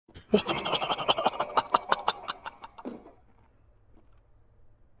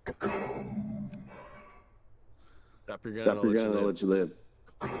Drop your gun and I'll let you live.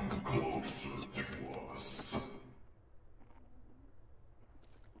 Come closer to us.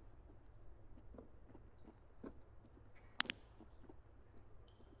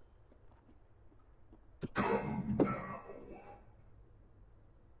 Come now.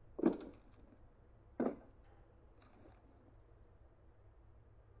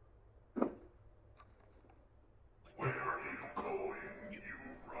 Where are you going, you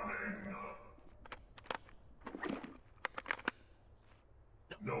running?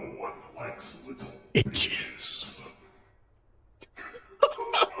 No one likes little bitches.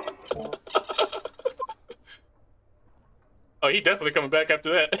 Oh, he definitely coming back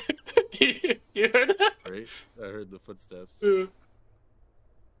after that. You heard that? Right? I heard the footsteps. Yeah.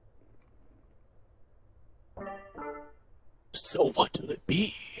 So what will it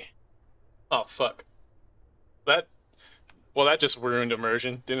be? Oh, fuck. That... Well, that just ruined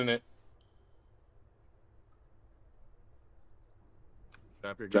immersion, didn't it?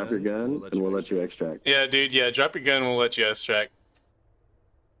 Drop your gun and we'll let you extract. Yeah, dude, yeah, drop your gun and we'll let you extract.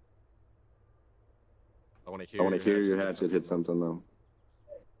 I want to hear your hatchet hit something though.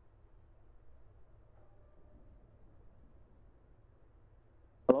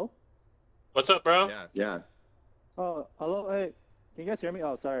 Hello? What's up, bro? Yeah. Oh, hello. Hey, can you guys hear me?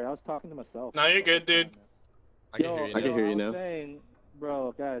 Oh, sorry, I was talking to myself. No, you're good, dude. I can hear you now. I was saying,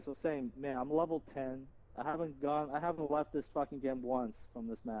 bro, guys, I was saying, man, I'm level 10. I haven't left this fucking game once from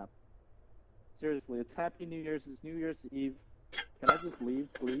this map. Seriously, it's Happy New Year's. It's New Year's Eve. Can I just leave,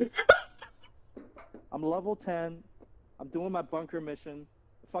 please? I'm level 10. I'm doing my bunker mission.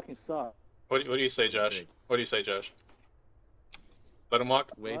 It fucking sucks. What do you say, Josh? What do you say, Josh? Let him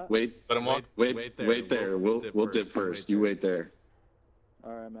walk? Wait. Let him walk? Wait there. We'll dip first. You wait there.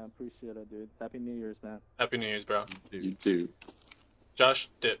 Alright, man. Appreciate it, dude. Happy New Year's, man. Happy New Year's, bro. You too. Josh,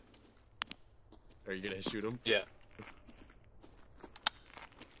 dip. Are you gonna shoot him? Yeah.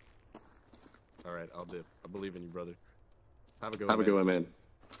 Alright, I'll dip. I believe in you, brother. Have a good Peace. one, man.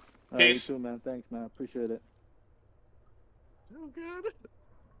 You too, man. Thanks, man. Appreciate it. Oh, God.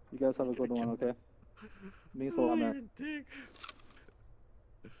 You guys have a good one, okay? Means a lot, man.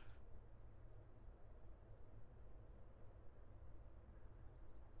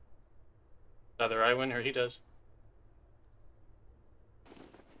 Either I win or he does.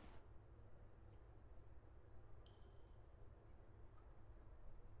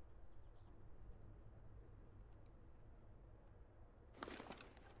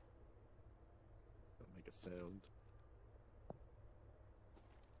 Don't make a sound.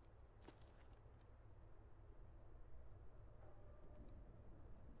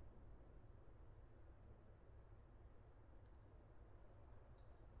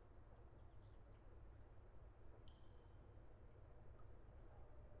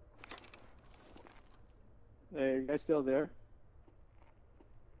 Hey, you guys still there?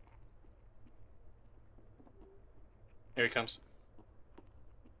 Here he comes.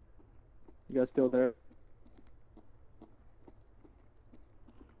 You guys still there?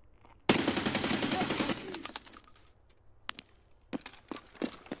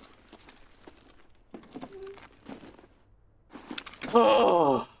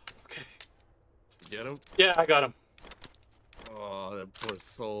 Oh! Okay. Get him? Yeah, I got him. Oh, that poor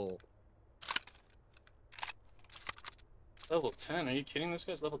soul. Level 10? Are you kidding? This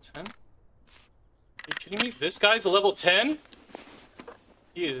guy's level 10? Are you kidding me? This guy's a level 10?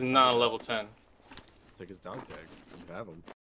 He is not a level 10. Take his dog tag. You have him.